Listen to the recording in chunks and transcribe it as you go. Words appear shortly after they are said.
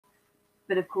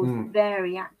but of course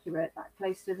very accurate that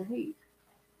close to the hoop.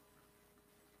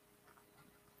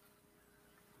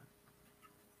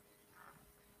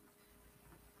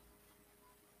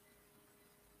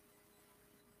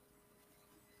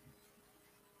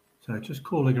 So just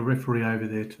calling a referee over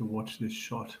there to watch this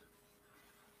shot,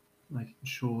 making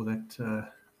sure that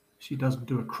she doesn't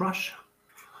do a crush,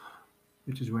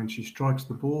 which is when she strikes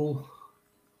the ball.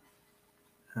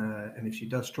 And if she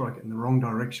does strike it in the wrong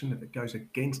direction, if it goes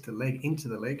against the leg, into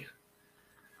the leg,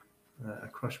 a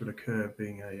crush would occur,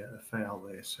 being a foul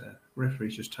there. So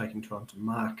referee's just taking time to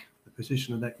mark the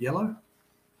position of that yellow,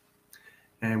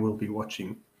 and we'll be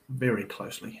watching very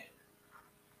closely.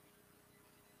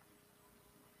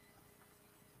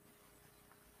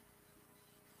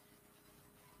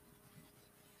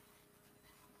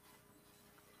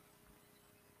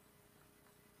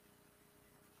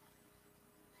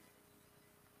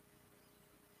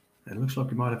 It looks like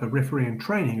we might have a referee in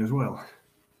training as well.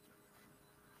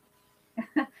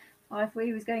 I thought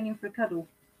he was going in for a cuddle.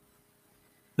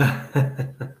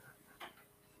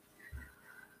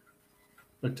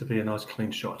 Looked to be a nice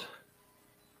clean shot.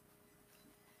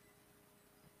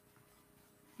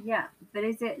 Yeah, but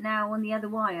is it now on the other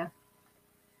wire?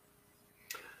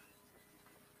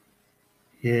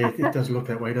 Yeah, it does look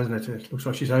that way, doesn't it? It looks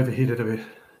like she's overhit it a bit.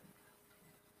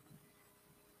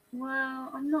 Well,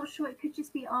 I'm not sure. It could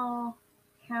just be our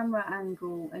camera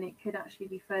angle, and it could actually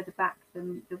be further back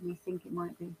than we think it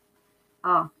might be.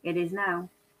 Ah, it is now.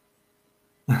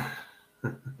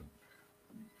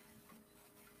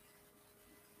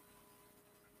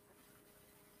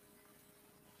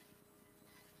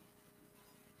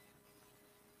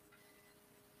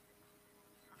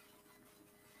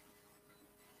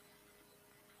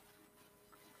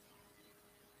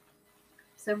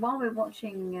 So while we're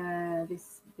watching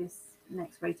this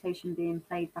next rotation being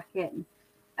played back in,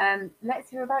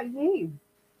 let's hear about you.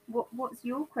 What's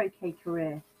your croquet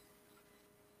career?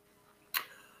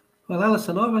 Well,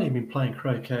 Alison, I've only been playing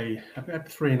croquet about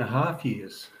 3.5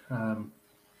 years. I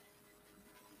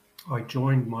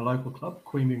joined my local club,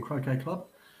 Queanbeyan Croquet Club,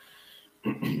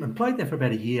 and played there for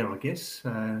about a year, I guess,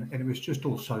 and it was just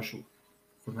all social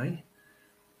for me.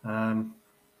 And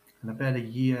about a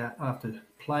year after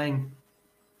playing,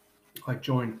 I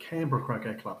joined Canberra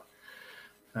Croquet Club.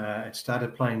 It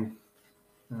started playing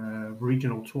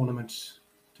regional tournaments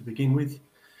to begin with,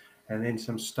 and then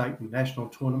some state and national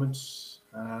tournaments.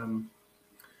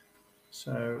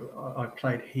 So I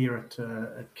played here at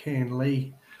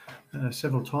Canley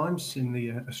several times in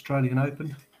the Australian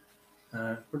Open.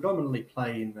 Predominantly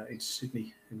play in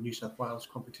Sydney and New South Wales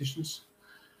competitions.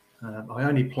 I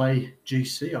only play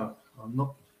GC. I've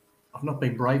not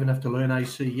been brave enough to learn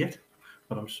AC yet,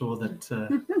 but I'm sure that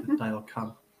the day will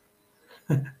come.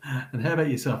 And how about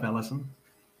yourself, Alison?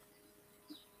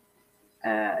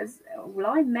 Well,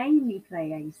 I mainly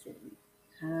play AC,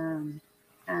 and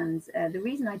the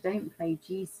reason I don't play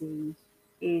GC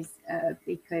is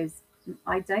because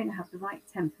I don't have the right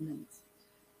temperament.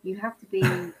 You have to be,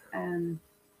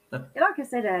 like I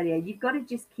said earlier, you've got to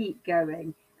just keep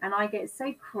going. And I get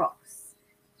so cross,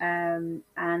 and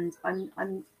I'm,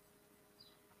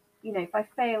 if I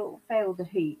fail the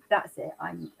hoop, that's it.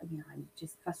 I'm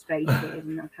just frustrated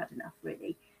and I've had enough,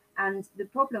 really. And the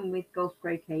problem with golf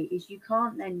croquet is you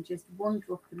can't then just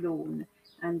wander off the lawn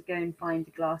and go and find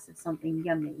a glass of something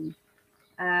yummy,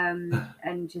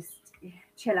 and just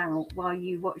chill out while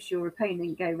you watch your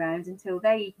opponent go round until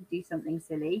they do something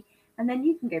silly, and then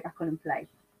you can go back on and play.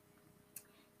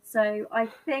 So I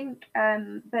think,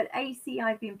 but AC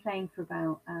I've been playing for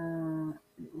about, I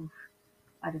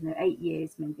don't know, 8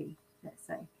 years maybe, let's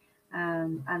say,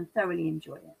 and thoroughly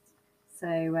enjoy it.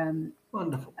 So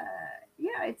Wonderful.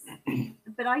 yeah, it's.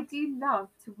 But I do love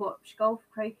to watch golf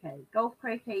croquet. Golf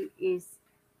croquet is,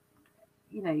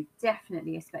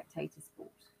 definitely a spectator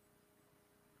sport.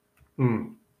 I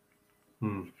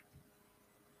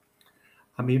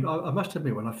mean, I must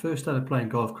admit, when I first started playing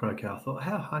golf croquet, I thought,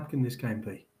 how hard can this game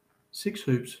be? 6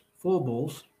 hoops, 4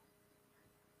 balls.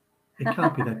 It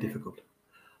can't be that difficult.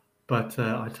 But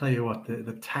I tell you what,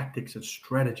 the tactics and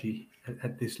strategy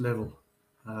at this level,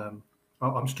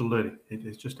 I'm still learning.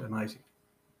 It's just amazing.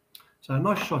 So a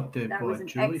nice shot there That by was an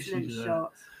Julie. excellent She's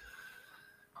shot.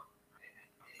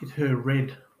 hit her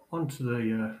red onto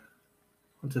the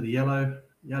yellow.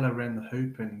 Yellow ran the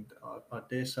hoop, and I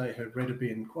dare say her red would be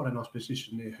in quite a nice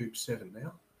position near hoop 7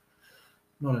 now.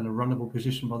 Not in a runnable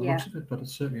position by the looks of it, but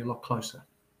it's certainly a lot closer.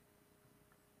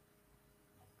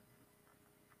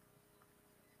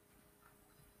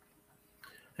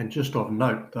 And just of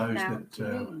note, those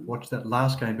that watched that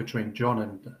last game between John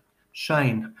and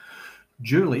Shane,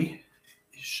 Julie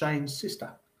is Shane's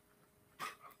sister.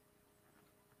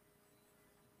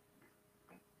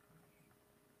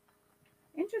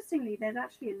 interestingly, there's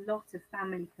actually a lot of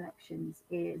family collections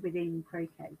within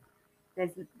croquet.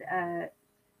 There's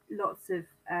lots of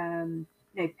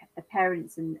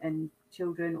parents and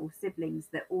children or siblings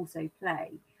that also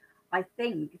play. I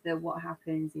think that what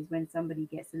happens is when somebody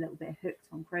gets a little bit hooked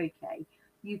on croquet,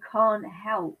 you can't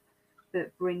help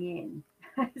but bring in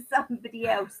somebody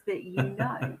else that you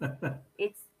know.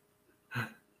 It's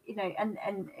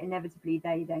and inevitably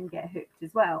they then get hooked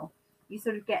as well. You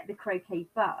sort of get the croquet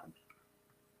bug.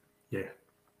 Yeah,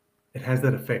 it has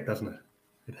that effect, doesn't it?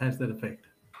 It has that effect.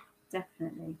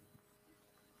 Definitely.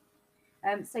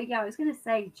 So yeah, I was going to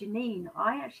say Janine.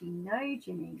 I actually know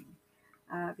Janine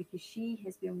because she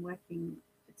has been working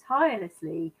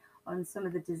tirelessly on some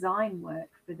of the design work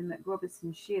for the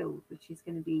McRobertson Shield, which is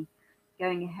going to be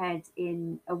going ahead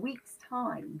in a week's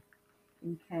time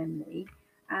in Kernley,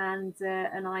 and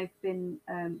I've been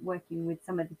working with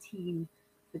some of the team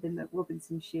for the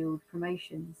McRobertson Shield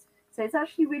promotions. So it's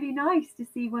actually really nice to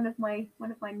see one of my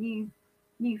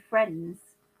new friends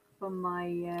from my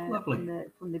Lovely.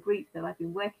 from the group that I've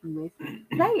been working with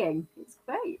playing. It's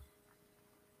great.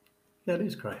 That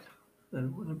is great. A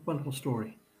wonderful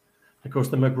story. Of course,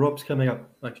 the McRob's coming up,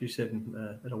 like you said,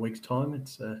 in a week's time.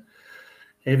 It's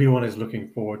everyone is looking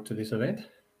forward to this event.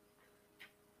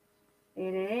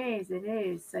 It is. It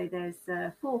is. So there's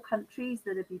 4 countries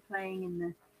that'll be playing in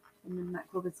the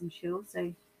McRobertson Shield.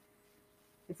 So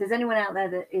if there's anyone out there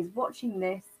that is watching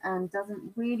this and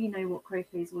doesn't really know what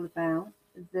croquet is all about,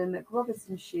 the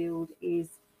McRobertson Shield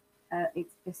is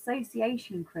it's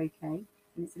association croquet,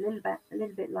 and it's a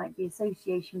little bit like the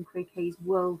Association Croquet's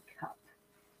World Cup,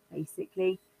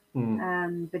 basically.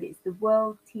 But it's the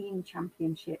World Team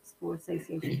Championships for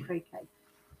Association Croquet.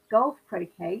 Golf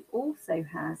croquet also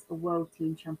has a World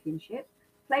Team Championship,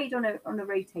 played on a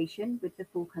rotation with the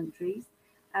 4 countries.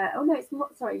 Oh no, it's more.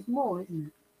 Sorry, it's more, isn't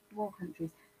it? More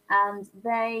countries, and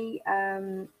they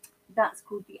that's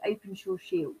called the Openshaw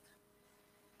Shield.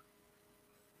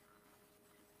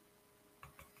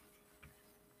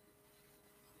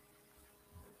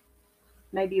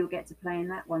 Maybe you'll get to play in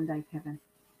that one day, Kevin.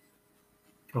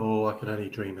 Oh, I could only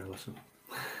dream, Alison.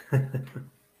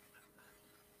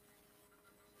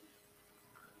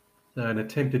 So an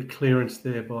attempted clearance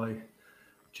there by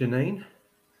Janine.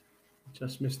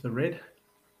 Just missed the red.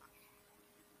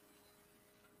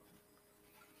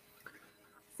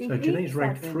 See, So Janine's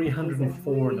ranked 7 is a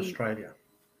 304 in really Australia.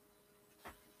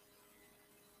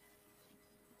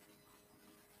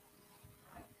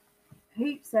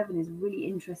 Hoop 7 is a really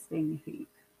interesting hoop.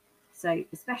 So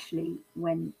especially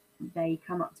when they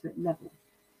come up to it level.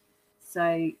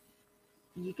 So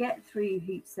you get through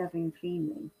hoop 7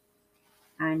 cleanly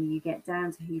and you get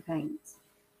down to hoop 8,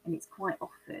 and it's quite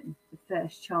often the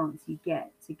first chance you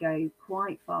get to go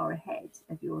quite far ahead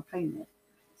of your opponent.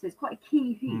 So it's quite a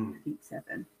key hoop, hoop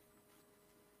 7.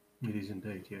 It is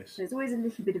indeed, yes. So it's always a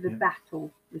little bit of a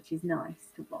battle, which is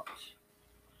nice to watch.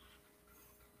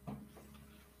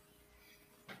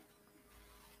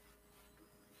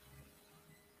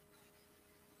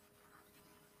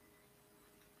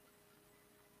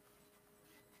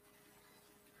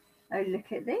 Oh,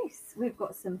 look at this. We've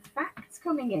got some facts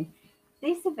coming in.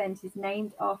 This event is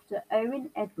named after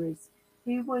Owen Edwards,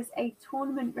 who was a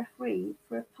tournament referee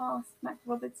for a past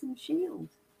McRobertson Shield.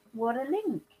 What a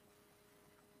link.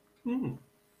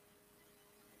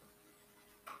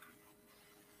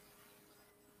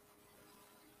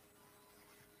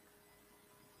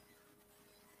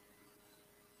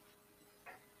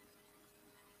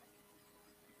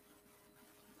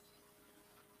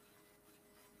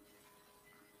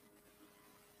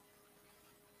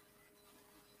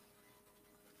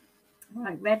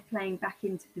 Right, red playing back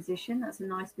into position. That's a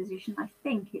nice position. I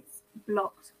think it's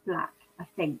blocked black, I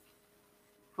think,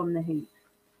 from the hoop.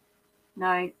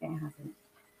 No, it hasn't.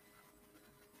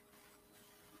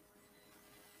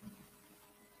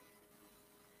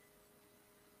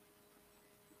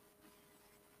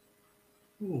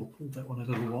 Oh, pulled that one a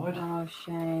little wide. Oh,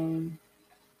 shame.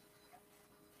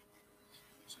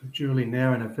 So Julie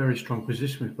now in a very strong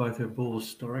position with both her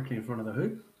balls directly in front of the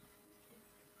hoop.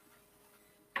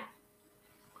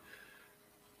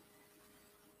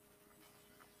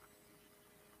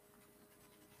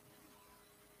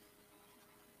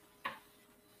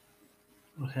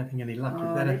 Not having any luck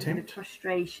with that A bit of attempt.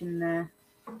 frustration there.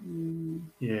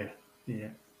 Yeah.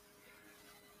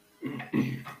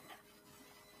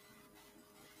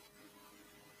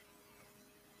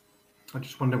 I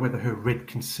just wonder whether her red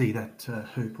can see that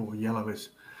hoop or yellow is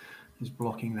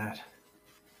blocking that.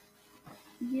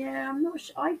 Yeah, I'm not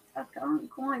sure. I can't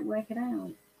quite work it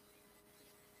out.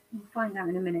 We'll find out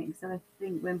in a minute, because I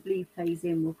think when blue plays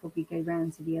in, we'll probably go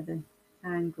round to the other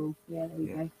angle. Yeah, there we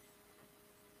go.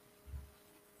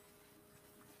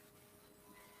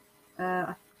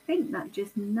 I think that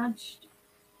just nudged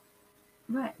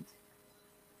red.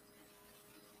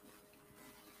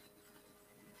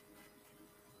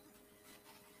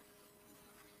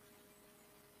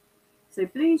 So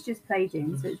blue's just played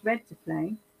in, so it's red to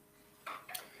play.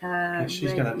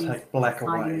 She's Red going to is take black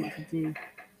deciding away. what to do.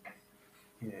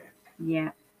 Yeah.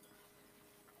 Yeah.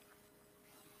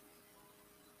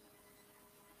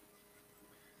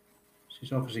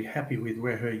 She's obviously happy with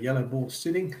where her yellow ball's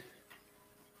sitting.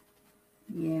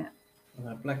 Yeah.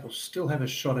 And black will still have a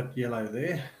shot at yellow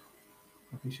there.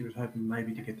 I think she was hoping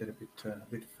maybe to get that a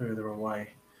bit further away,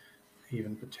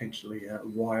 even potentially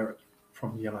wire it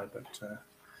from yellow. But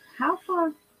how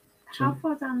far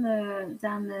down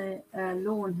the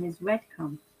lawn has red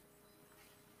come?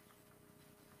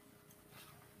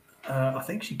 I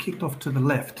think she kicked off to the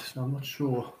left, so I'm not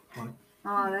sure.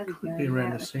 Oh, there we Could go. be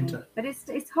around Yeah, the centre. But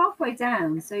it's halfway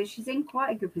down, so she's in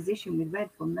quite a good position with red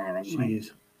from there anyway. She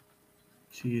is.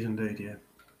 She is indeed, yeah.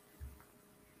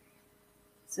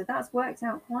 So that's worked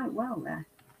out quite well there.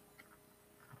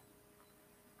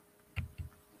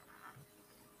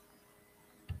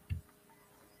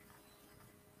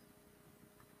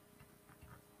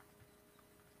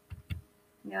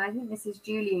 Yeah, I think this is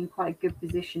Julie in quite a good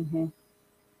position here.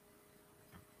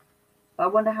 But I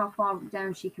wonder how far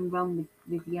down she can run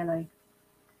with yellow.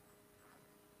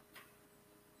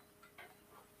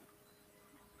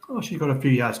 Oh, she's got a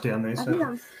few yards down there. I So think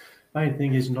that was... main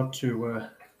thing is not to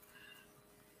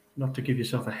give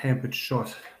yourself a hampered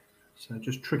shot. So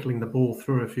just trickling the ball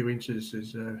through a few inches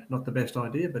is not the best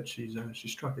idea, but she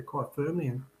struck it quite firmly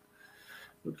and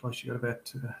looks like she got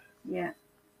about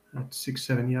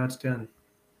 6-7 yards down.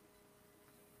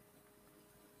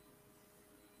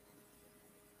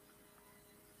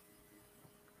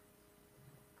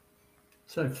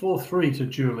 So 4-3 to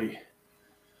Julie.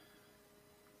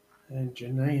 And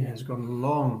Janine has gone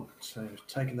long, so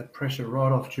taking the pressure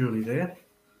right off Julie there.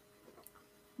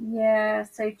 Yeah,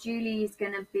 so Julie is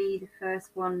going to be the first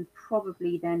one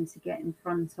probably then to get in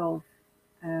front of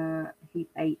heap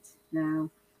 8 now.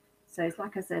 So it's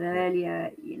like I said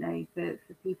earlier, you know, for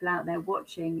people out there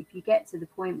watching, if you get to the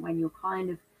point when you're kind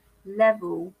of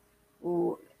level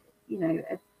or, you know,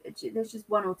 there's just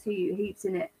one or two heaps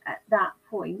in it at that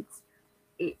point,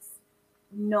 it's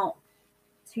not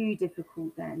too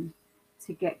difficult then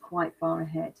to get quite far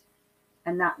ahead.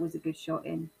 And that was a good shot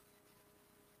in.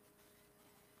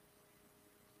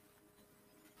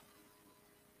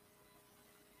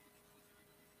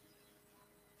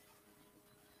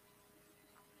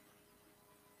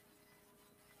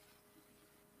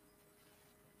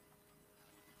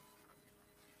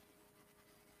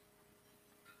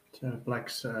 So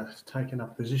black's taken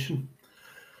up position.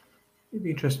 It'd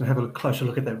be interesting to have a closer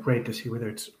look at that red to see whether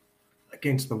it's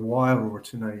against the wire or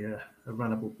it's in a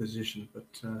runnable position. But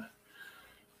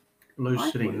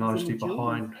blue's sitting nicely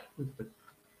behind.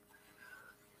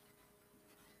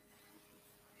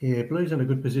 Yeah, blue's in a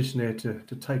good position there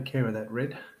to take care of that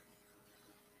red.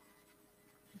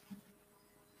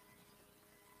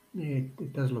 Yeah,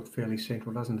 it does look fairly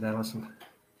central, doesn't it, Alison?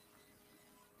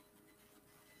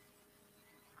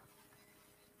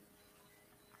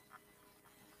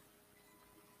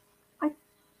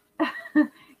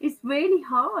 It's really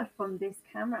hard from this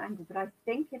camera angle, but I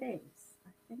think it is.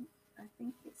 I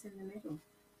think it's in the middle.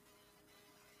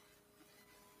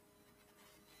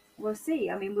 We'll see.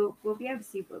 I mean, we'll be able to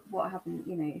see what happens.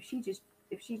 You know,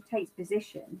 if she takes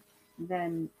position,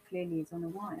 then clearly it's on a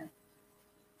wire.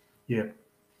 Yeah.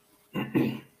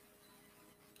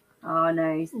 Oh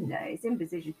no, it's in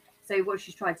position. So what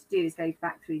she's tried to do is go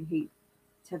back through the hoop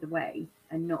to the way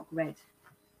and knock red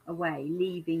away,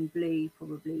 leaving blue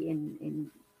probably in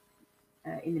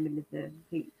the middle of the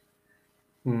hoop.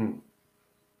 I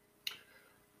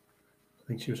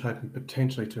think she was hoping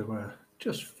potentially to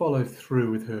just follow through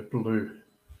with her blue.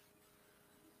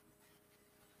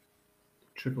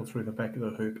 Trickle through the back of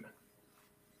the hoop.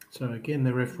 So again,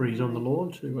 the referee's on the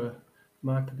lawn to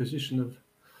mark the position of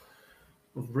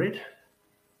red,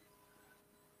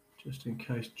 just in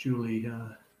case Julie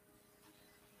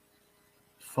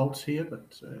faults here,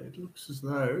 but it looks as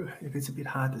though, if it's a bit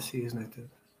hard to see, isn't it?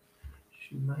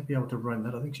 She may be able to run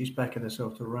that. I think she's backing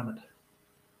herself to run it.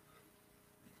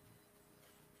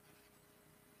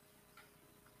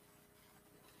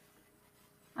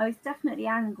 Oh, it's definitely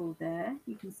angled there.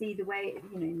 You can see the way,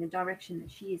 you know, in the direction that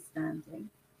she is standing.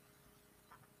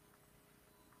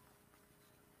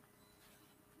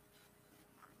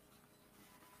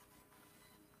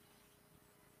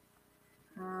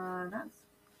 That's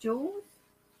jaws.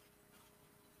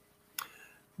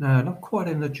 No, not quite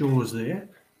in the jaws there.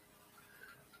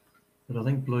 But I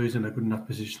think blue's in a good enough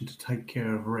position to take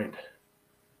care of red.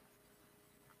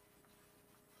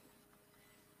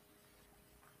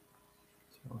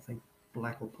 So I think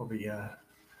black will probably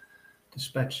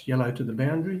dispatch yellow to the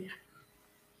boundary.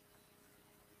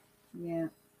 Yeah.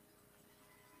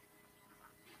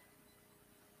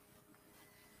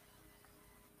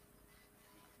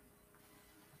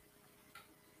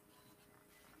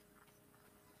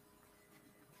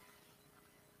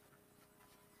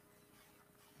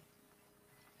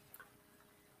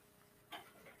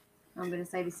 I'm going to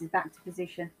say this is back to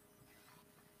position.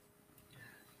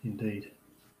 Indeed.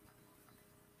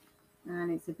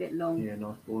 And it's a bit long. Yeah,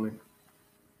 nice balling.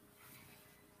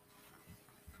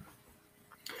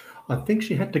 I think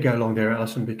she had to go long there,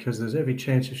 Alison, because there's every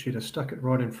chance if she'd have stuck it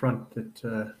right in front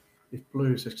that if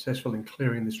blue is successful in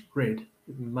clearing this red,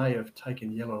 it may have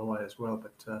taken yellow away as well.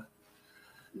 But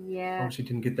Yeah. obviously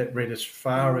didn't get that red as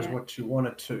far as what you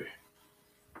wanted to.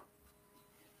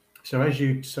 So as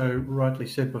you so rightly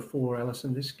said before,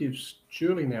 Alison, this gives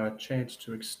Julie now a chance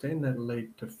to extend that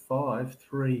lead to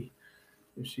 5-3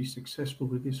 if she's successful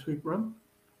with this hoop run.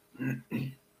 Yeah,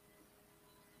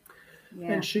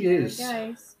 and she is.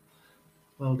 Goes.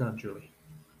 Well done, Julie.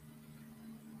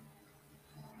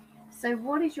 So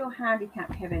what is your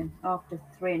handicap, Kevin, after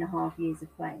 3.5 years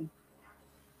of play?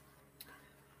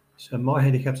 So my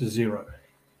handicap's a 0.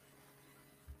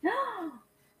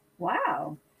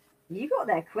 Wow, you got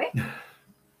there quick.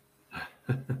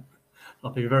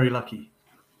 I'll be very lucky.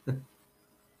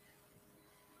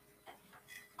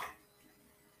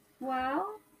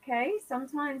 Well, okay,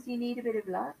 sometimes you need a bit of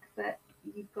luck, but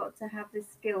you've got to have the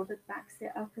skill that backs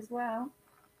it up as well.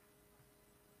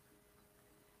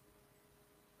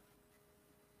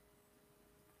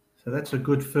 So that's a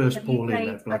good first ball in,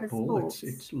 that black ball. Sports?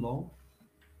 It's long.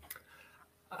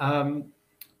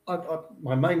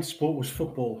 My main sport was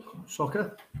football,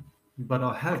 soccer, but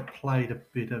I have played a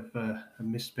bit of a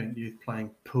misspent youth playing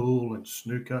pool and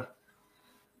snooker.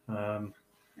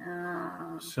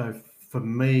 So for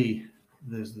me,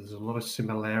 there's a lot of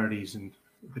similarities, and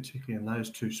particularly in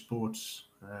those two sports,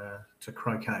 to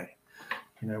croquet.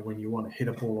 You know, when you want to hit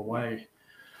a ball away,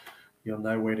 you'll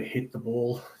know where to hit the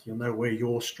ball. You'll know where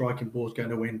your striking ball is going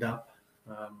to end up.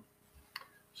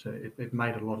 So it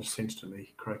made a lot of sense to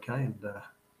me, croquet, and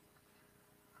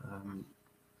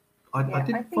I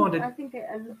think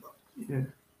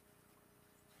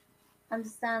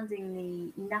understanding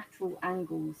the natural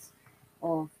angles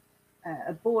of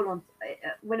a ball on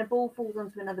when a ball falls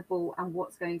onto another ball and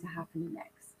what's going to happen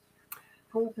next.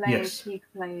 Pool players, snooker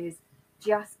players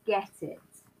just get it.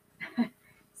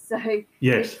 So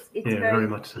it's very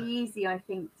much easy, I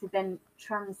think, to then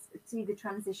do the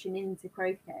transition into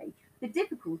croquet. The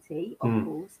difficulty, of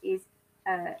course, is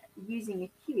using a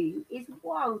cue is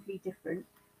wildly different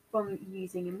from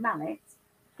using a mallet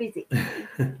physically.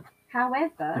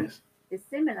 However, the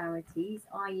similarities,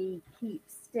 i.e. keep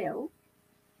still,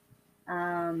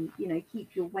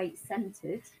 keep your weight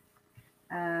centered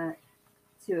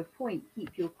to a point,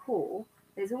 keep your core.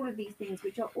 There's all of these things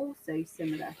which are also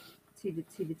similar to the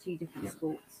two different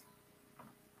sports.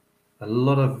 A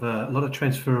lot of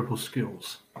transferable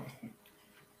skills.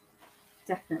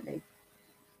 Definitely.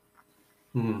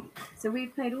 So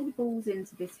we've played all the balls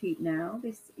into this hoop now.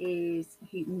 This is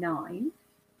hoop 9.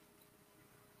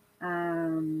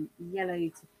 Yellow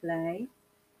to play.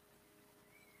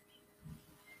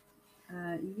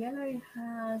 Yellow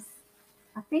has,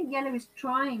 I think yellow is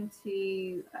trying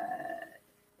to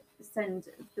send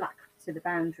black to the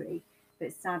boundary,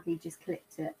 but sadly just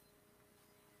clipped it.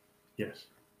 Yes.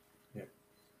 Yeah.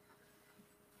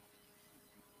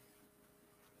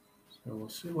 So we'll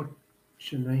see what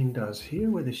Janine does here,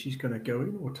 whether she's going to go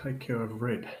in or take care of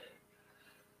red.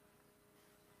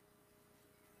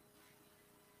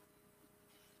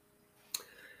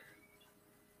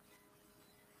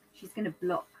 She's going to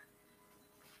block.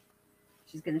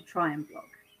 She's going to try and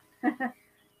block.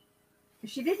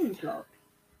 She didn't block.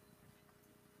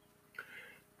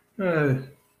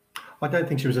 I don't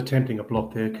think she was attempting a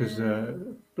block there because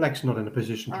black's not in a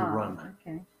position to run.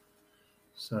 Okay.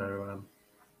 So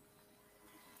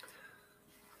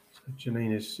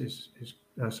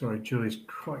Janine Julie's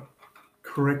quite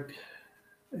correct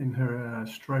in her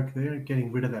stroke there,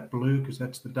 getting rid of that blue because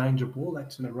that's the danger ball.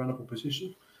 That's in a runnable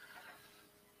position.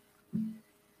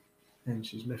 And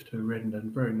she's left her red in a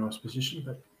very nice position,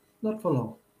 but not for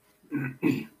long.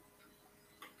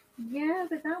 Yeah,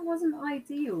 but that wasn't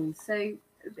ideal. So,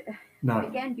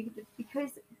 again,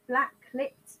 because black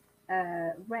clipped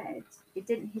red, it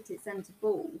didn't hit its centre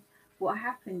ball. What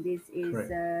happened is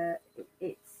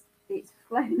it's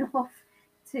flown off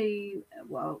to,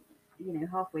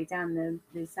 halfway down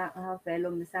the south, halfway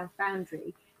along the south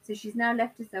boundary. So she's now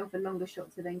left herself a longer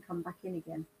shot to then come back in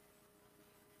again.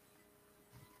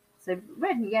 So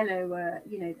red and yellow,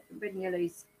 red and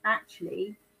yellow's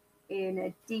actually in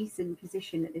a decent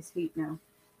position at this hoop now,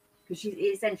 because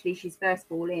she's first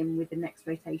ball in with the next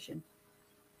rotation.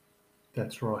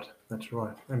 That's right.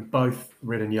 And both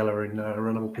red and yellow are in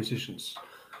runnable positions.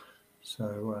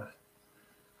 So,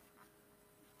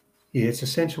 it's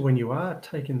essential when you are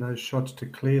taking those shots to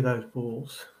clear those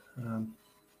balls.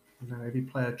 Every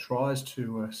player tries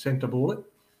to centre ball it.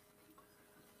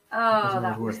 Oh, it doesn't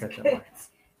that always was work out good. that way.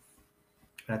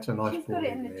 That's a nice She's ball got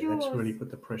it in the there. That's jaws. really put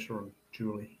the pressure on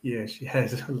Julie. Yeah, she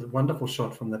has a wonderful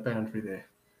shot from the boundary there.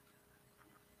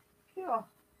 Sure.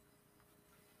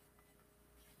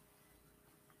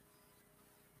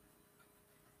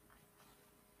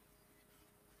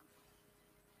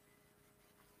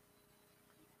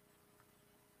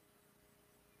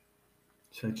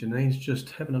 So Janine's just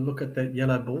having a look at that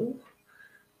yellow ball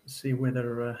to see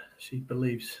whether she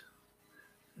believes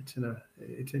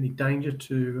it's any danger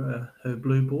to her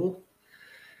blue ball.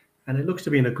 And it looks to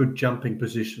be in a good jumping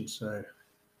position, so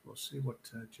we'll see what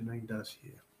Janine does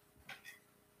here.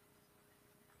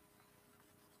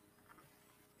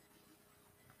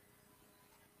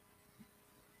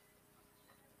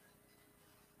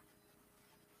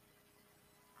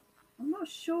 I'm not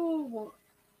sure what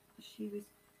she was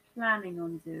planning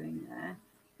on doing there.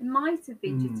 It might have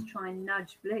been just to try and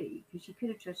nudge blue, because she could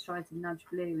have just tried to nudge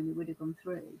blue and it would have gone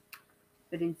through.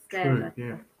 But instead,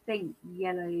 I think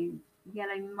yellow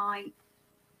might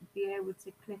be able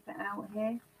to clip it out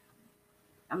here.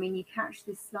 I mean, you catch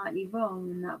this slightly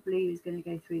wrong and that blue is going to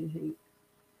go through the hoop.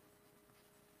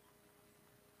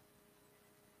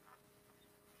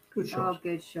 Good shot. Oh,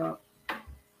 good shot.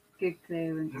 Good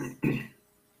clearance.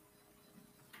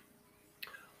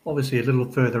 Obviously a little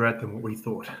further out than what we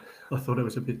thought. I thought it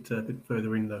was a bit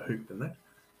further in the hoop than that.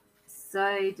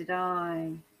 So did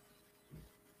I.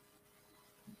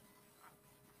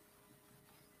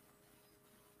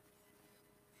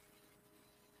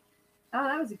 Oh,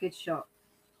 that was a good shot.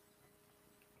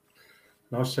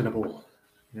 Nice centre ball.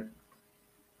 Yep.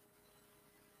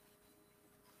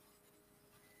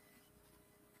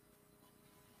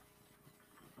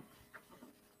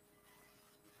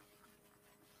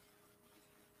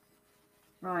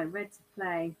 Right, red to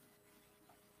play.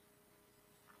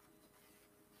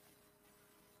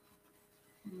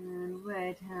 And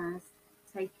red has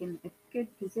taken a good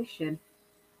position.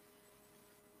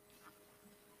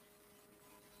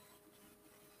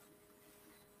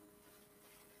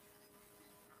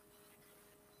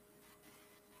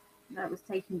 That was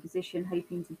taking position,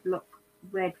 hoping to block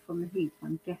red from the hoop,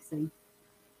 I'm guessing.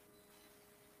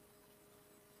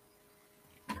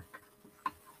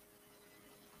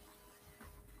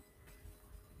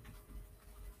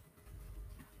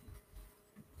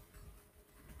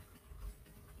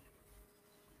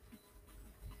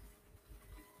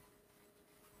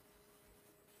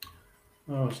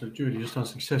 Oh, so Julie just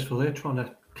unsuccessful there, trying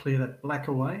to clear that black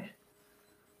away.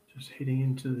 Just hitting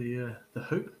into the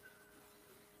hoop,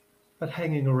 but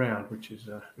hanging around, which is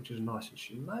nice. And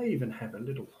she may even have a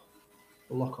little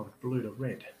block of blue to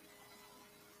red.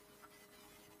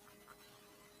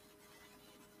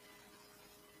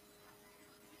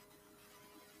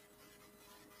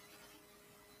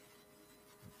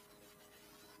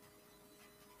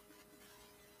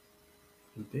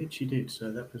 Indeed, she did.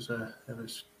 So that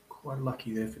was quite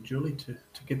lucky there for Julie to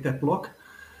get that block.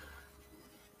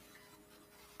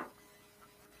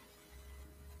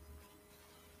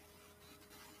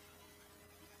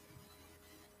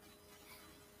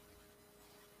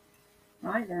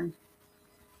 Right then,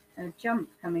 a jump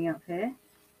coming up here.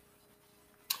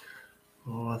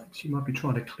 Oh, I think she might be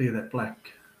trying to clear that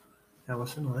black,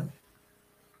 Alison, I think.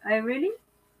 Oh, really?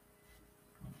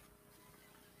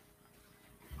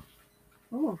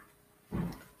 Oh,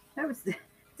 that was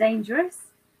dangerous.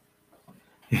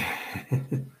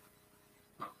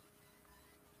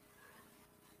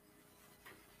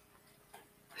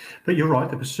 But you're right.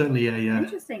 There was certainly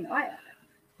interesting.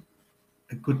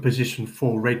 A good position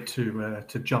for red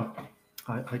to jump.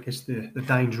 I guess the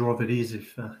danger of it is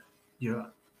if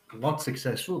you're not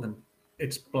successful, then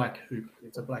it's black hoop.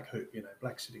 It's a black hoop,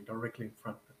 black sitting directly in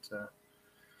front. But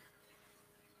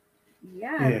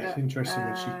it's interesting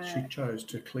that she chose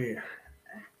to clear.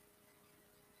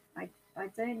 I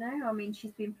don't know. I mean,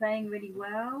 she's been playing really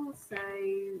well, so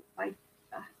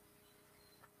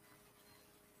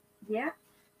yeah.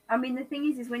 I mean, the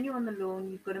thing is when you're on the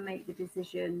lawn, you've got to make the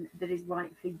decision that is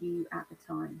right for you at the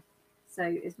time. So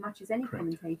as much as any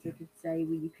commentator could say,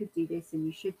 well, you could do this and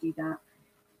you should do that,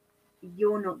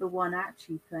 you're not the one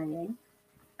actually playing,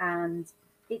 and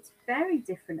it's very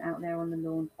different out there on the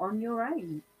lawn on your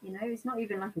own. You know, it's not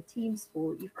even like a team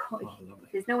sport. Oh, lovely.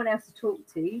 There's no one else to talk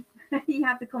to. You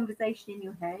have the conversation in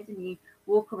your head, and you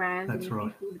walk around and That's you right.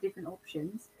 think all the different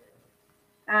options.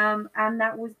 And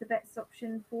that was the best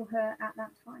option for her at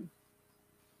that time.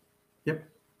 Yep,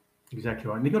 exactly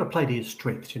right. And you've got to play to your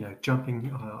strengths. You know,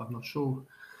 jumping. I'm not sure.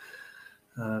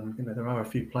 You know, there are a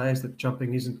few players that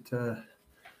jumping isn't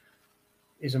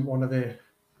one of their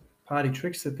party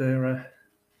tricks that they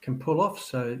can pull off.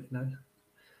 So you know,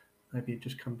 maybe it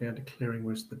just come down to clearing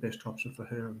was the best option for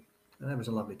her. And that was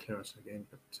a lovely clearance again,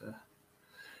 but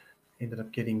ended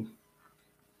up getting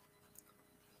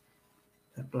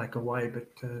that black away, but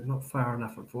not far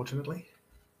enough, unfortunately.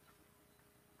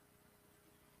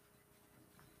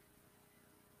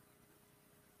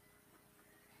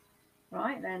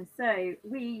 Right then, so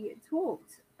we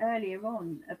talked earlier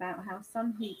on about how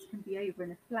some hoops can be over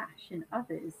in a flash and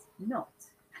others not.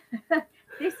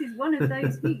 This is one of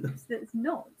those hoops that's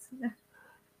not.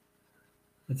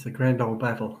 It's a grand old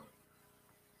battle.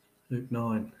 Hoop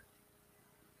 9.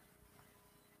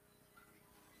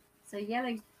 So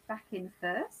yellow's back in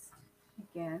first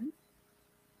again.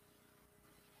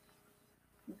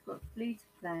 We've got blue to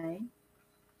play.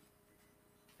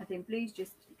 I think blue's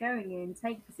just going in,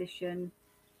 take position,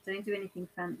 don't do anything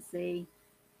fancy.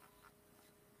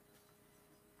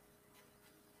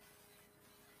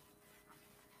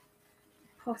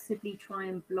 Possibly try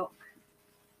and block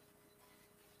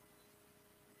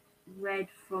red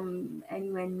from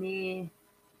anywhere near.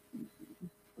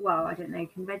 Well, I don't know.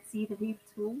 Can red see the hoop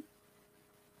at all?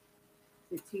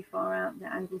 Is it too far out? The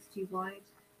angle's too wide?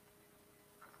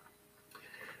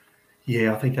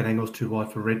 Yeah, I think that angle's too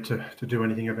wide for red to do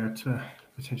anything about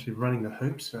potentially running the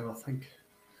hoop. So I think,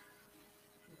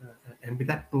 and with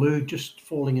that blue just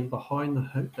falling in behind the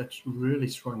hoop, that's really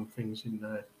swung things in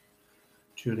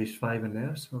Julie's favour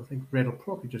now. So I think red will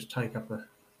probably just take up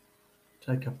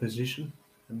position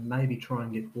and maybe try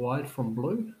and get wide from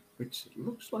blue, which it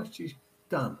looks like she's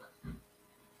done.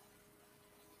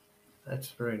 That's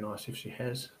very nice if she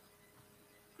has.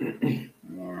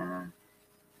 Yeah.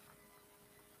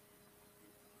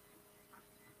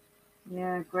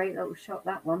 Yeah, great little shot,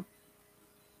 that one.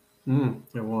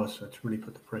 It was. It's really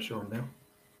put the pressure on now.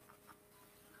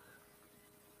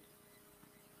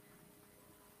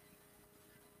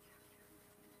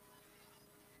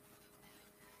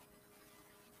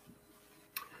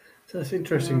 So it's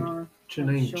interesting.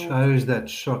 Janine chose that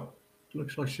shot.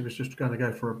 Looks like she was just going to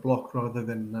go for a block rather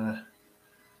than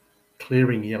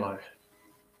clearing yellow.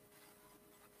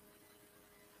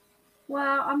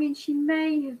 Well, I mean, she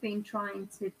may have been trying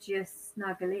to just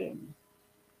snuggle in.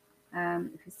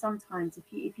 Because sometimes if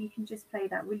you can just play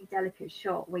that really delicate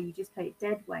shot where you just play it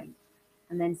dead weight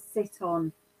and then sit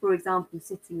on, for example,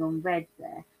 sitting on red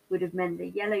there would have meant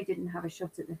that yellow didn't have a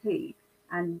shot at the hoop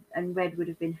and red would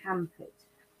have been hampered.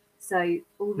 So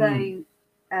although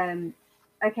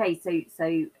okay,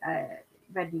 so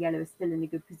red and yellow are still in a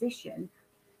good position,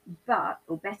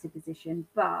 or better position,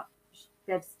 but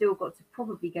they've still got to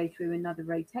probably go through another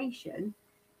rotation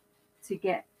to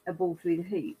get a ball through the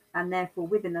hoop, and therefore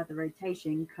with another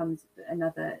rotation comes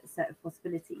another set of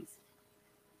possibilities.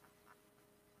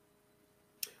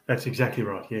 That's exactly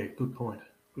right. Yeah, good point.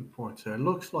 Good point. So it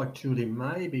looks like Julie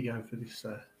may be going for this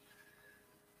a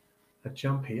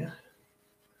jump here,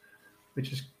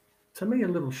 which is to me a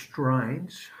little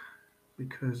strange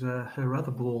because her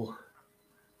other ball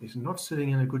is not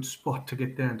sitting in a good spot to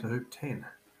get down to hoop 10.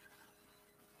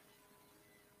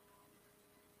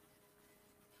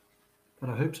 But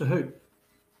a hoop's a hoop.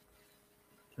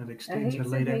 That extends her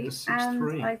lead out to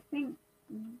 6-3. And I think,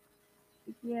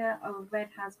 yeah, red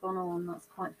has gone on. That's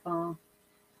quite far.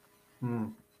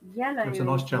 Yellow That's a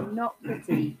nice jump. Not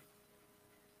pretty.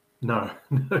 No,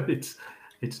 it's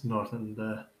not.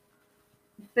 And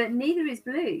but neither is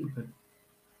blue.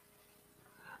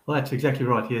 Well, that's exactly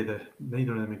right. Yeah,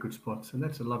 neither of them in good spots, and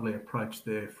that's a lovely approach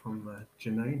there from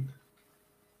Janine.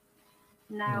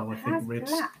 Now, I think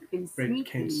red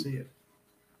can see it.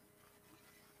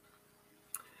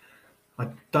 I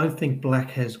don't think black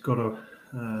has got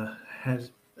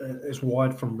as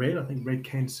wide from red. I think red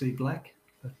can see black,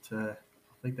 but I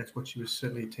think that's what she was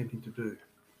certainly attempting to do.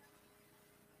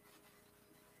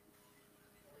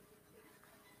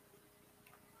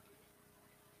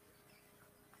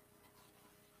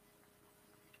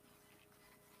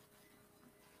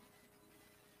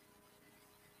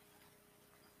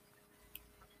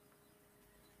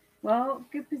 Well,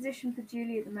 good position for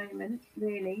Julie at the moment,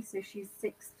 really. So she's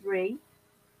 6-3,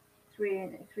 three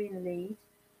in the lead.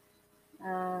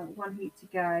 One hoop to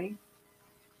go.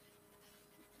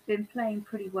 been playing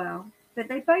pretty well, but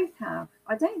they both have.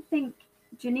 I don't think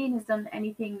Janine has done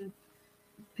anything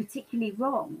particularly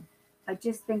wrong. I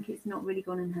just think it's not really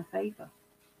gone in her favour.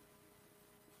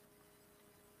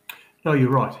 No, you're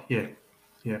right. Yeah.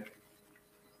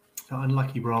 So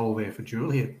unlucky roll there for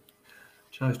Julia.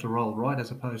 Chose to roll right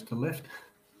as opposed to left.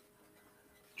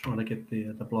 Trying to get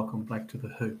the block on black to the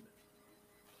hoop.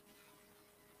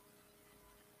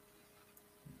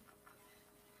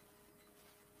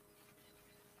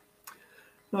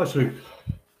 Nice hoop.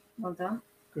 Well done.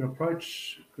 Good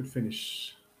approach. Good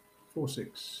finish.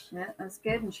 4-6. Yeah, that's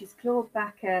good. And she's clawed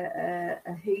back a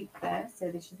hoop there,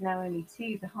 so that she's now only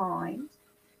 2 behind.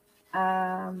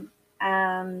 And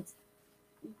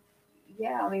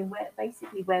yeah, I mean,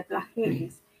 where black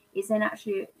is then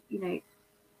actually,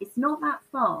 it's not that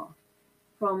far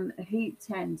from a hoop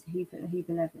 10 to hoop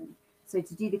 11. So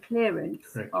to do the clearance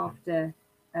Correct. after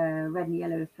red and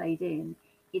yellow have played in,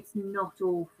 it's not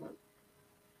awful.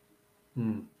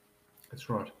 That's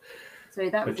right. So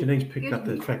that was Janine's picked up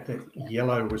the fact that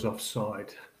yellow was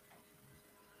offside.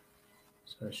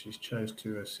 So she's chose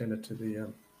to send it to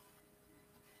the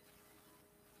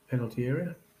penalty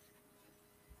area.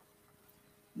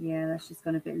 Yeah, that's just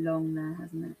gone a bit long there,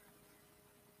 hasn't it?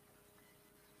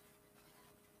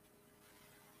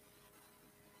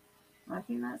 I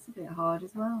think that's a bit hard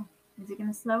as well. Is it going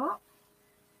to slow up?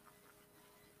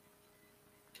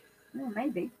 Yeah,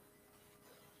 maybe.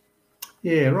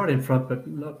 Yeah, right in front, but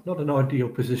not an ideal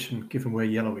position given where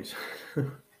yellow is.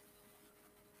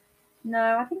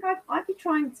 No, I think I'd be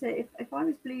trying to, if I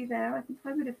was blue there, I think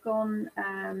I would have gone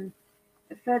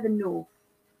further north.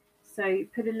 So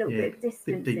put a little bit of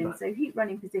distance in. So hoop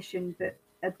running position, but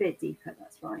a bit deeper,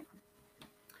 that's right.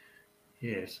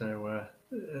 Yeah, so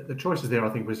the choices there, I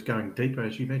think, was going deeper,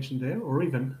 as you mentioned there, or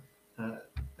even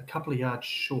a couple of yards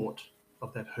short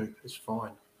of that hoop is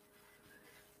fine.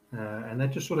 And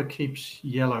that just sort of keeps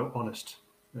yellow honest.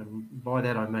 And by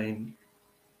that I mean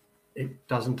it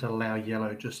doesn't allow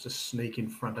yellow just to sneak in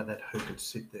front of that hoop and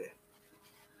sit there.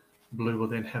 Blue will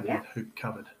then have that hoop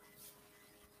covered.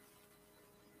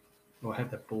 Or have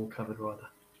that ball covered, rather.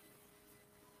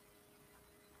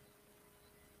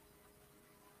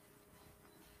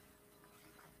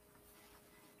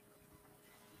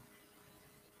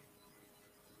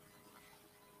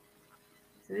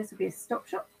 So this will be a stop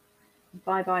shot.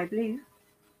 Bye-bye blue.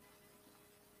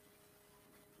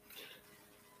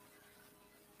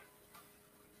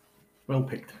 Well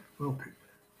picked. Well picked.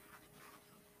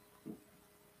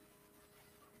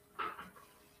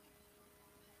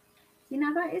 You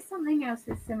know, that is something else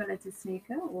that's similar to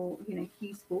snooker or,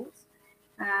 cue sports.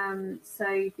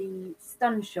 So the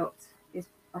stun shot is,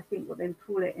 I think, what they would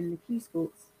call it in the cue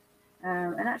sports.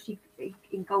 And actually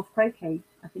in golf croquet,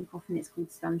 I think often it's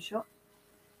called stun shot.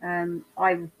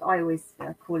 I always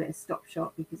call it a stop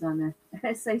shot because I'm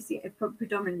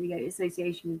predominantly an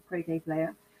association croquet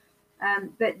player.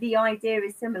 But the idea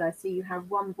is similar. So you have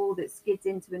one ball that skids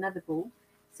into another ball.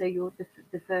 So you're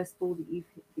the first ball that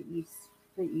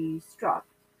you struck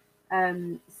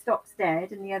stops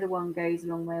dead, and the other one goes a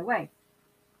long way away.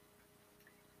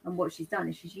 And what she's done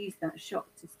is she's used that shot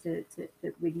to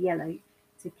with yellow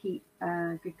to keep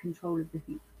good control of the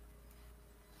hoop.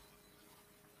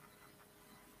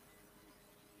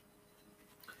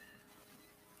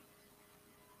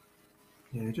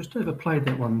 Yeah, just overplayed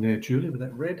that one there, Julie, with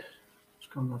that red.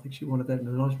 I think she wanted that in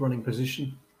a nice running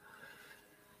position.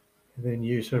 And then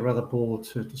use her other ball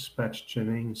to dispatch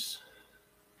Janine's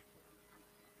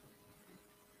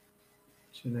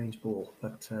ball.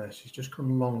 But she's just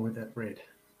gone along with that red.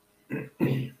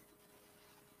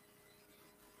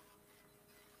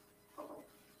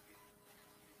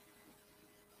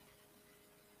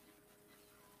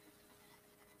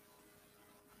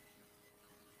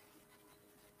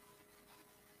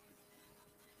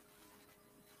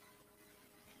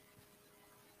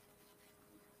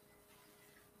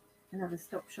 Another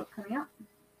stop shot coming up.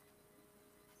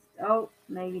 Oh,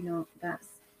 maybe not.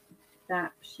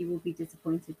 That she will be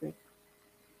disappointed with.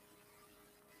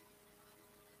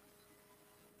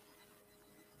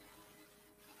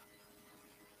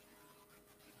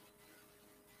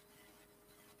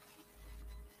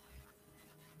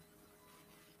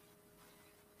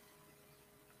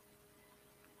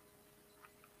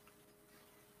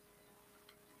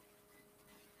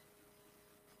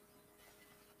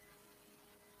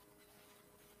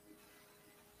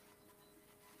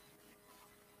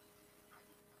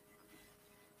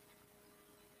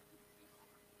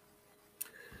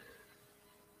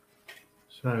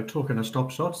 So talking of stop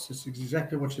shots, this is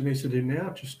exactly what she needs to do now,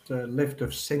 just left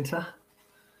of centre.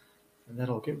 And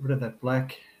that'll get rid of that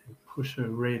black and push her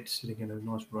red sitting in a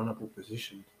nice runnable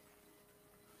position.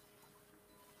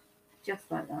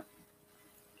 Just like that.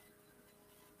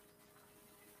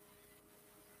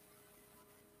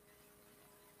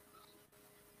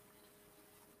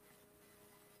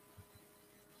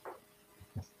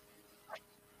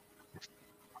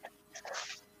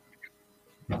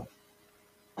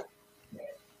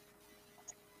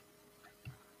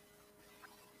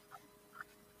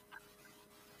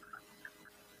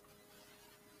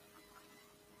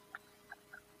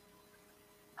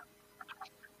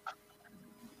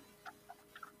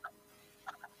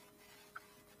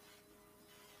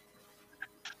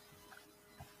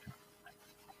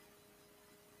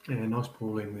 Yeah, nice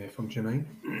ball in there from Janine.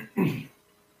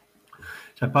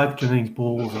 So both Janine's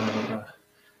balls are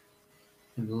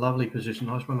in lovely position,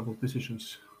 nice runnable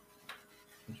positions.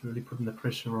 It's really putting the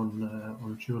pressure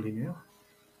on Julie now.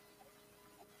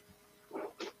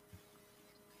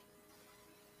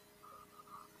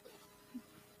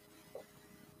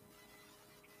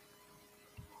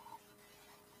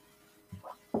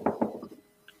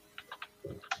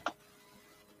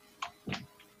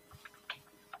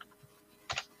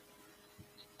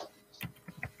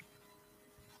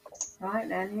 Right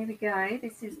then, here we go.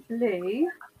 This is blue.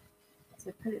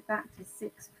 So put it back to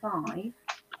 6-5.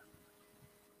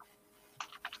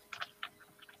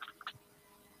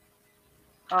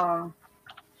 Oh,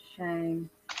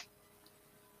 shame.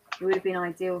 It would have been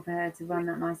ideal for her to run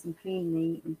that nice and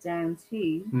cleanly down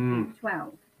to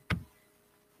 12.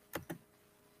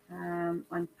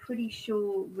 I'm pretty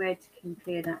sure red can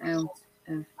clear that out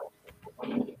of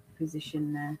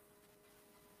position there.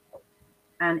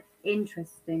 And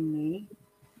interestingly,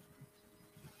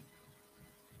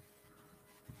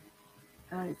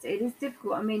 it is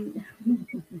difficult. I mean,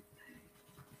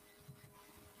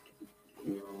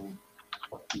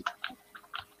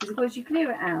 because of course you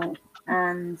clear it out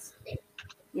and,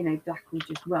 you know, black will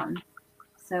just run.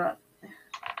 So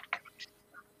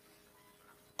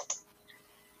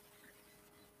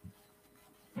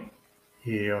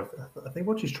yeah, I think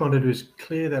what she's trying to do is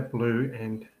clear that blue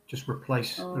and just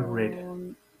replace the red.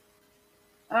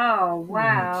 Oh,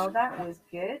 wow, that was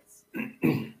good.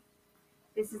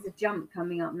 This is a jump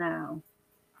coming up now.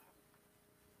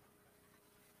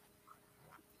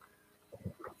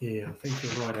 Yeah, I think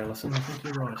you're right, Alison. I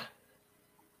think you're right.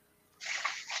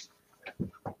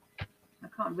 I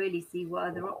can't really see what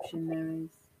other option there is.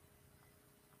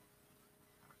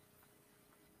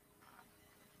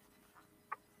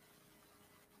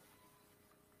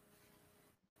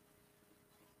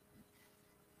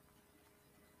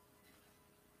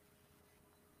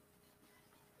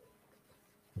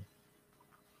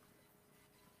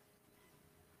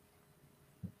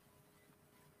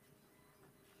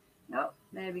 Oh,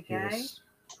 there we go. Yes.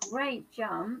 Great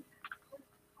jump.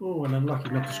 Oh, and unlucky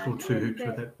not to score 2 hoops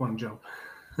with that one jump.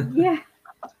 Yeah.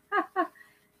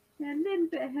 Yeah, a little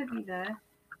bit heavy there.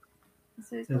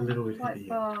 So it's gone quite heavy,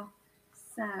 far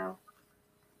south.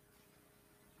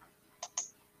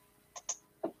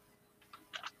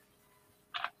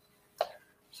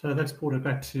 So that's brought it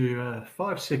back to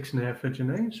 5-6 now for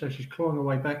Janine. So she's clawing her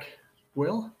way back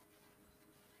well.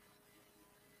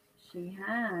 She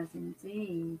has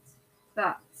indeed.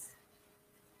 But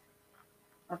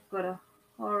I've got a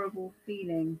horrible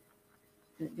feeling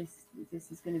that this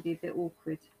is going to be a bit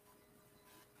awkward.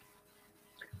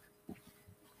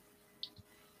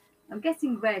 I'm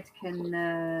guessing red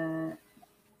can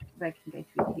go through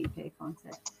the hoop here, can't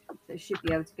it? So it should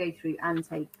be able to go through and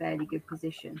take fairly good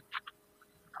position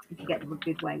if you get the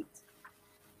good weight.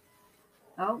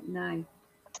 Oh no.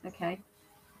 Okay.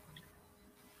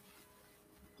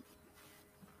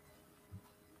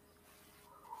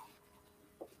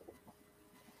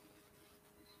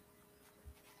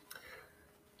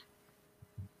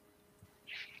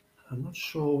 I'm not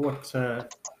sure what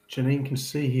Janine can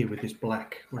see here with this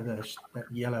black, whether that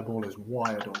yellow ball is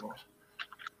wired or not.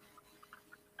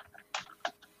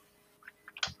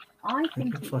 I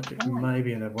think it looks like it may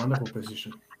be in a wonderful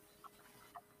position.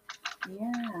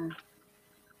 Yeah.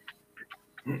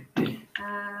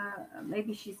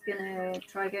 Maybe she's going to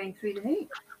try going through the hoop.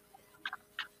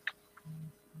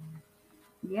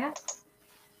 Yeah.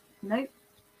 Nope.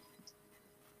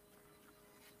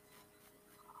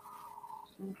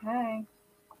 Okay.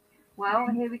 Well,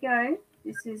 here we go.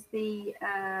 This is the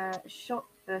shot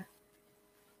for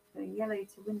yellow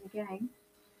to win the game,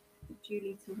 for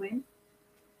Julie to win.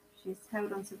 She's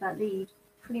held on to that lead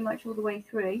pretty much all the way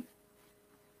through.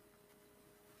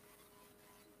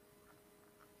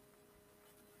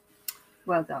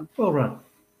 Well done. Well run.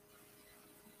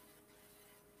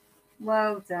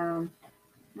 Well done.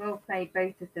 Well played,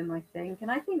 both of them, I think.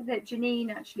 And I think that Janine,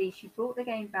 actually, she brought the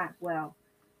game back well.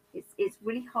 It's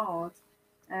really hard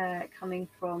coming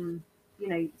from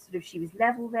sort of she was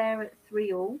level there at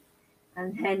 3-all,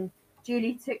 and then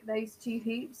Julie took those 2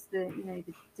 hoops, the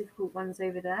difficult ones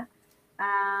over there,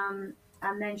 and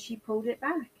then she pulled it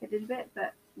back a little bit,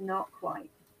 but not quite.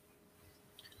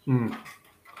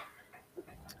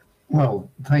 Well,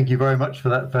 thank you very much for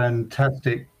that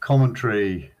fantastic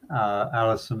commentary,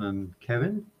 Alison and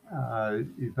Kevin.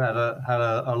 You've had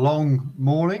a long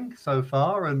morning so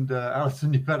far, and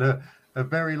Alison, you've had a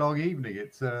very long evening.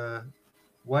 It's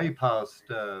way past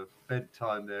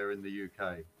bedtime there in the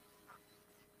UK.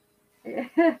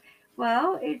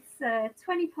 Well, it's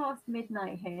 20 past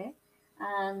midnight here,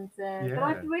 and but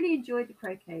I've really enjoyed the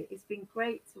croquet. It's been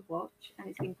great to watch, and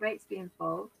it's been great to be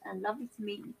involved, and lovely to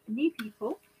meet new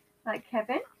people like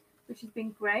Kevin, which has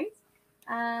been great.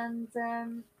 And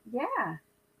yeah,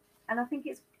 and I think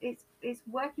it's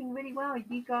working really well.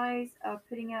 You guys are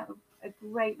putting out a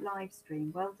great live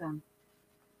stream. Well done.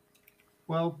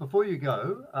 Well, before you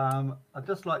go, I'd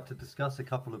just like to discuss a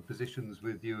couple of positions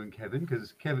with you and Kevin,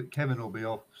 because Kevin will be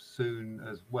off soon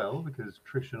as well, because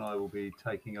Trish and I will be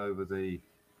taking over the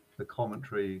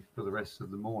commentary for the rest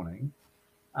of the morning.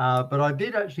 But I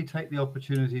did actually take the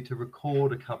opportunity to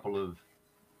record a couple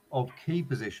of key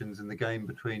positions in the game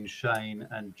between Shane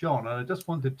and John, and I just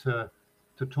wanted to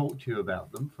talk to you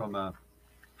about them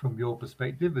from your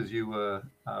perspective as you were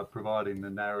providing the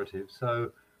narrative.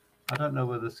 So I don't know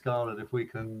whether, Scarlett, if we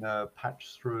can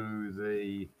patch through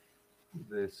the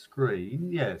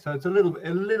screen. Yeah, so it's a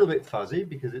little bit fuzzy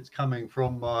because it's coming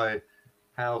from my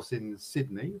house in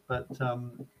Sydney, but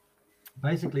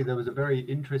basically there was a very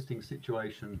interesting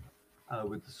situation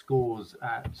with the scores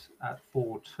at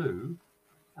 4-2 to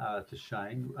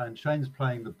Shane, and Shane's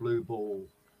playing the blue ball,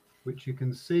 which you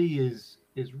can see is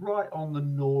right on the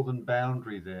northern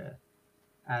boundary there,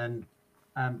 and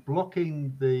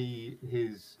blocking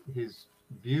his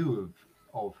view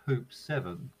of hoop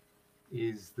 7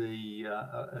 is the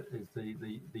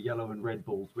yellow and red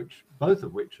balls, both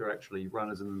of which are actually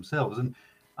runners in themselves. And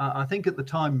I think at the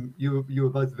time you were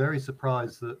both very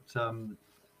surprised that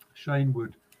Shane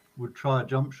would try a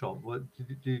jump shot.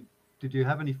 Did you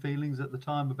have any feelings at the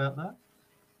time about that?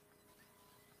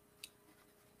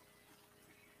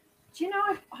 Do you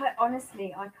know? I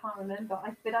honestly can't remember.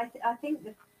 But I think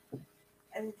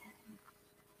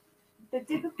the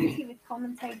difficulty with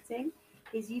commentating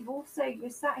is you're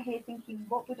sat here thinking,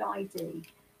 what would I do?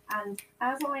 And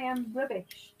as I am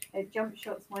rubbish at jump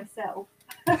shots myself,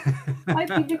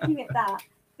 I'd be looking at that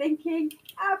thinking,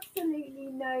 absolutely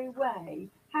no way.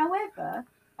 However,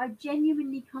 I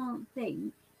genuinely can't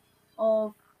think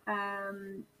of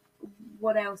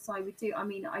what else I would do. I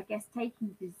mean, I guess taking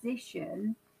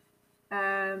position,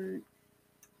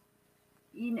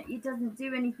 it doesn't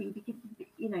do anything because,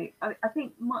 I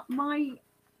think my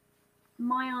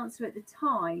answer at the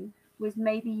time was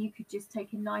maybe you could just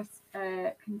take a nice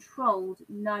controlled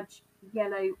nudge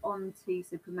yellow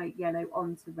to promote yellow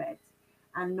onto red,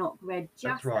 and knock red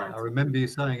just. That's right. I remember you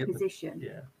saying position.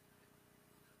 Yeah.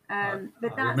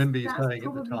 But I remember you saying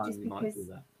at the time you might do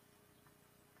that.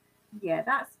 Yeah,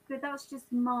 that's just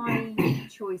my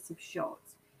choice of shot.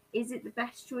 Is it the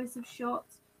best choice of shot?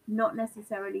 Not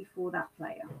necessarily for that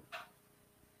player.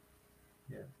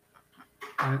 Yeah.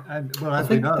 And well, I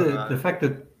think the fact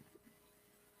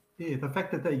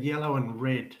that they're yellow and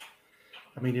red,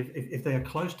 I mean, if they are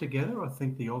close together, I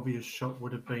think the obvious shot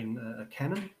would have been a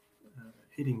cannon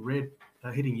hitting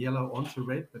yellow onto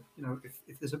red. But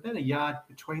if there's about a yard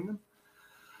between them,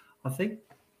 I think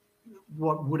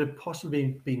what would have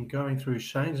possibly been going through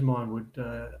Shane's mind would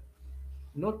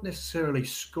not necessarily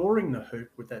scoring the hoop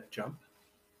with that jump,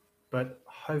 but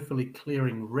hopefully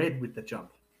clearing red with the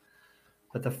jump.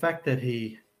 But the fact that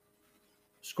he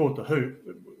scored the hoop,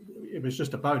 it was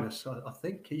just a bonus. I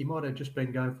think he might have just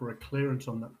been going for a clearance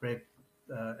on that red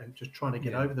and just trying to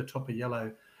get over the top of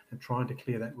yellow and trying to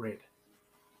clear that red.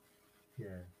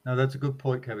 Yeah, no, that's a good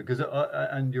point, Kevin, because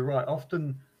and you're right,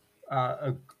 often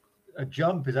a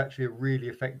jump is actually a really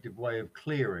effective way of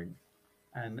clearing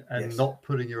and not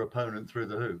putting your opponent through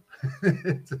the hoop.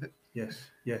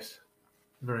 Yes,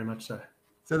 very much so.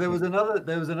 So there was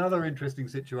another interesting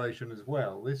situation as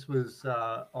well. This was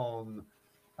on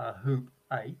hoop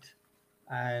 8,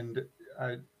 and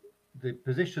the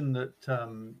position that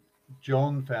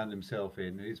John found himself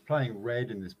in. He's playing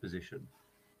red in this position,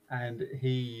 and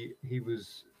he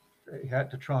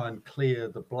had to try and clear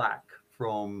the black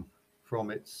from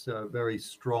its very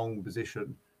strong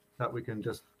position. That we can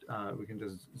just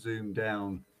zoom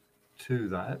down to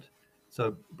that.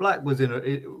 So black was in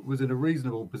a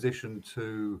reasonable position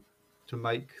to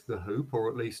make the hoop, or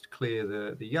at least clear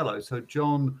the yellow. So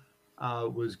John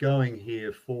was going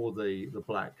here for the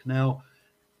black. Now,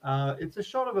 It's a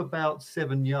shot of about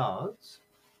 7 yards.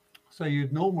 So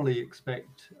you'd normally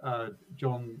expect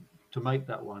John to make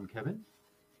that one, Kevin.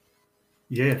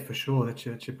 Yeah, for sure. That's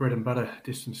your bread and butter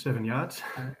distance, 7 yards.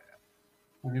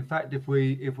 And in fact, if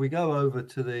we go over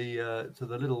to the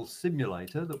little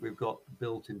simulator that we've got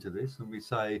built into this, and we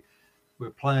say we're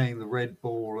playing the red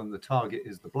ball and the target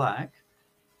is the black,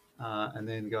 and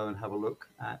then go and have a look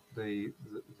at the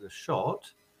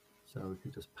shot. So we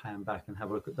can just pan back and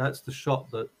have a look at that's the shot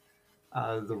that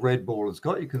the red ball has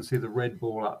got. You can see the red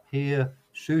ball up here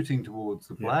shooting towards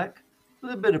the black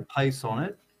with a bit of pace on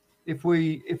it. If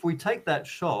we take that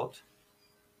shot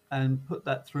and put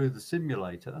that through the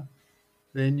simulator,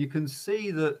 then you can see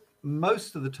that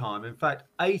most of the time, in fact,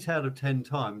 8 out of 10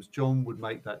 times, John would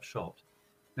make that shot.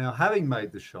 Now, having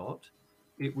made the shot,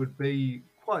 it would be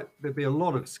there'd be a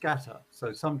lot of scatter.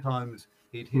 So sometimes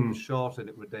he'd hit the shot and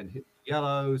it would then hit the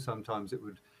yellow. Sometimes it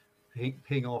would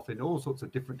ping off in all sorts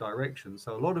of different directions.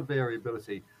 So a lot of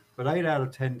variability, but 8 out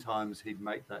of 10 times he'd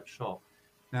make that shot.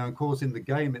 Now, of course, in the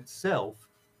game itself,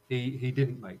 he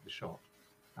didn't make the shot.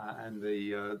 And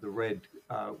the red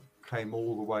came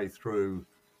all the way through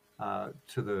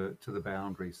to the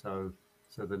boundary. So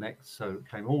it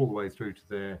came all the way through to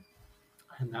there,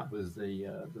 and that was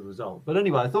the result. But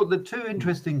anyway, I thought the two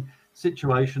interesting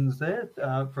situations there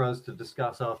for us to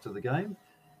discuss after the game.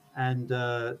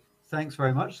 And thanks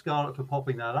very much, Scarlett, for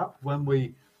popping that up. When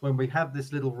we have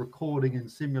this little recording and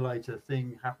simulator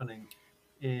thing happening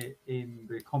in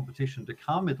the competition to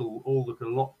come, it'll all look a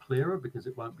lot clearer because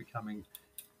it won't be coming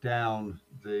down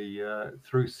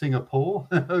through Singapore.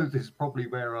 This is probably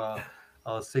where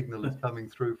our signal is coming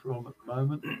through from at the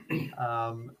moment.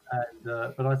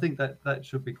 But I think that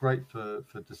should be great for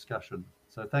discussion.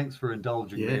 So thanks for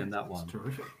indulging me in that one.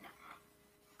 Terrific.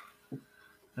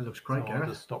 That looks great, So Gareth. I'll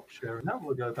just stop sharing that.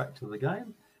 We'll go back to the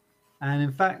game. And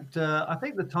in fact, I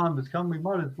think the time has come. We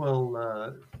might as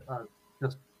well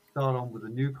just start on with a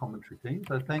new commentary team.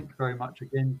 So thanks very much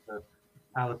again to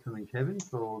Alison and Kevin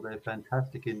for their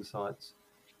fantastic insights.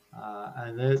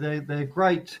 And they're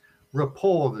great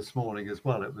rapport this morning as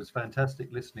well. It was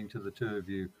fantastic listening to the two of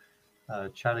you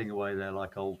chatting away there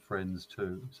like old friends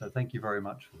too. So thank you very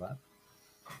much for that.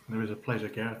 It was a pleasure,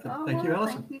 Gareth. Oh, thank you,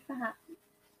 Alison. Thank you for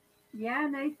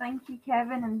thank you,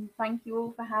 Kevin, and thank you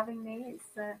all for having me.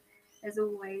 It's as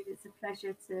always, it's a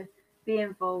pleasure to be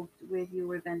involved with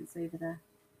your events over there.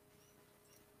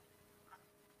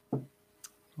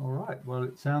 All right. Well,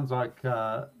 it sounds like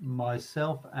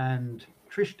myself and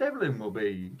Trish Devlin will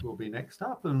be next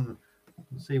up, and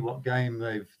we'll see what game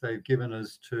they've given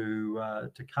us to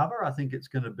cover. I think it's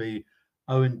going to be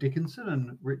Owen Dickinson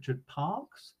and Richard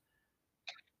Parks.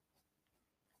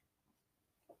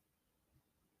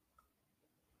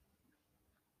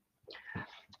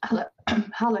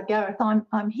 Hello, Gareth.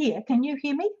 I'm here. Can you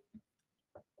hear me?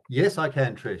 Yes, I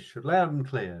can, Trish. Loud and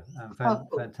clear. And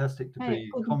fantastic to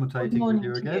be commentating with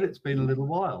you again. It's been a little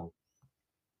while.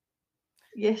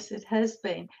 Yes, it has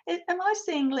been. Am I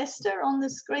seeing Leicester on the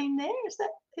screen there? Is that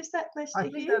Leicester? I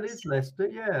think that is Leicester.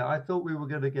 Yeah, I thought we were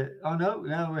going to get. Oh no,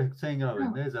 now we're seeing Owen.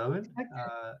 Oh, there's Owen. okay.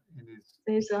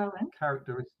 There's Owen.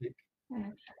 Characteristic.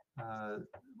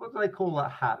 What do they call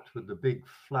that hat with the big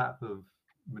flap of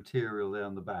material there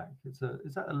on the back? Is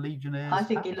that a Legionnaire? I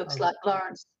think he looks like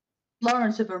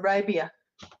Lawrence of Arabia.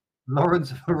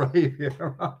 Lawrence of Arabia,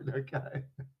 right? Okay.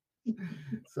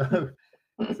 So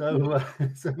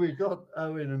we've got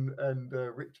Owen and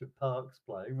Richard Parks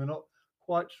playing. We're not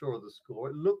quite sure of the score.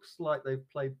 It looks like they've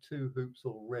played 2 hoops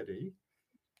already.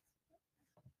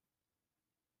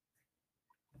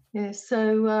 Yeah,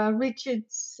 so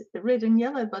Richard's red and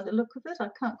yellow by the look of it. I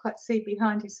can't quite see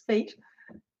behind his feet,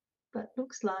 but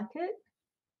looks like it.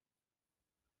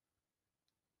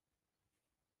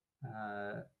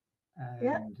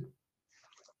 Yeah.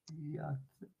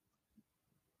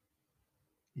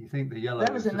 You think the yellow?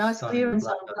 That was a nice clearance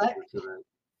on black.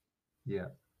 Yeah.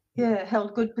 Yeah,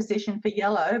 held good position for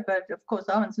yellow, but of course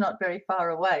Owen's not very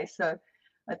far away, so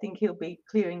I think he'll be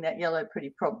clearing that yellow pretty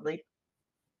probably.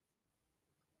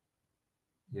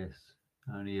 Yes,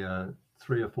 only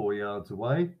 3 or 4 yards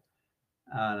away,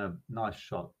 and a nice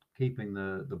shot, keeping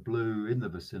the blue in the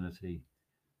vicinity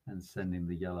and sending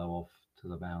the yellow off to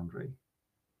the boundary.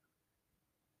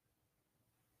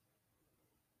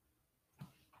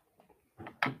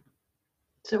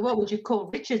 So what would you call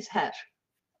Richard's hat?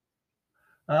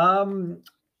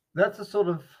 That's a sort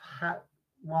of hat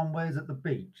one wears at the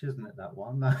beach, isn't it, that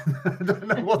one? I don't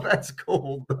know what that's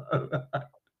called, though.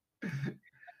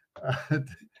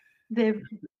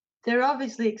 They're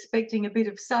obviously expecting a bit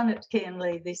of sun at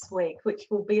Cairnlea this week, which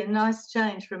will be a nice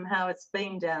change from how it's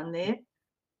been down there.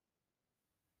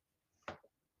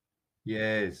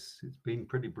 Yes, it's been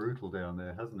pretty brutal down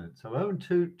there, hasn't it? So Owen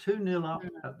 2-0 up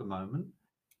at the moment.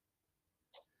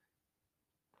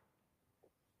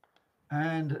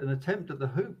 And an attempt at the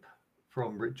hoop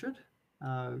from Richard.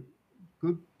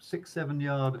 Good 6-7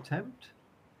 yard attempt.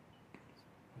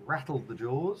 Rattled the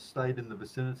jaws, stayed in the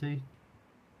vicinity.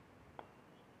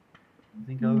 I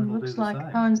think Owen will do Looks the like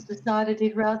same. Owen's decided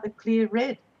he'd rather clear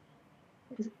red.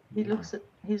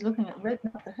 He's looking at red,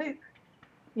 not the hoop.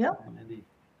 Yep. And he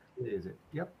clears it.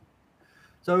 Yep.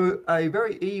 So a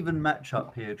very even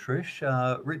matchup here, Trish.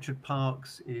 Richard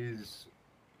Parks is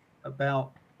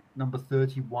about number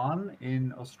 31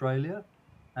 in Australia,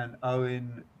 and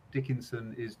Owen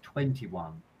Dickinson is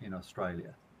 21 in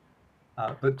Australia.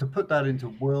 But to put that into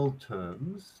world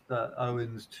terms,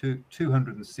 Owen's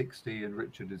 260 and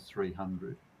Richard is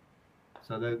 300.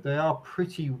 So they are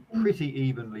pretty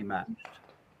evenly matched.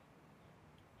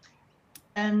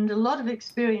 And a lot of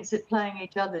experience at playing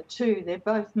each other too. They're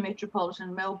both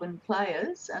Metropolitan Melbourne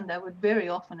players, and they would very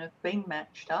often have been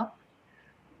matched up.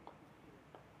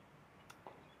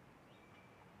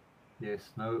 Yes,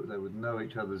 they would know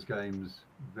each other's games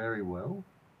very well.